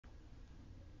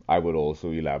I would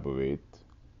also elaborate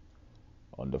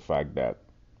on the fact that,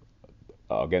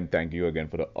 again, thank you again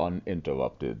for the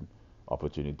uninterrupted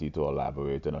opportunity to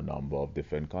elaborate on a number of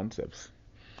different concepts.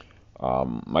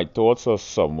 My thoughts are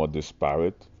somewhat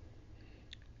disparate,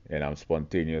 and I'm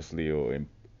spontaneously or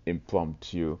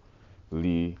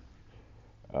impromptuly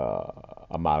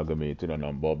amalgamating a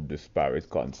number of disparate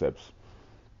concepts.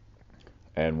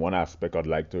 And one aspect I'd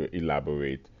like to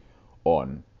elaborate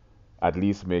on, at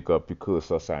least make a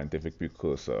precursor, scientific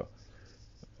precursor,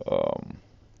 um,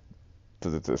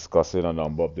 to discussing a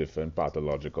number of different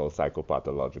pathological,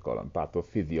 psychopathological, and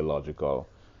pathophysiological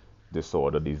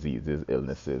disorder, diseases,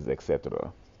 illnesses,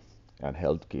 etc., and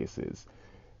health cases,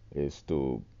 is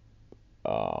to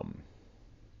um,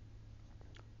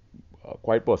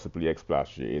 quite possibly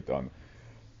expatiate on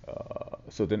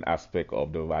certain aspect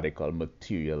of the radical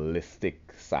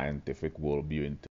materialistic scientific worldview in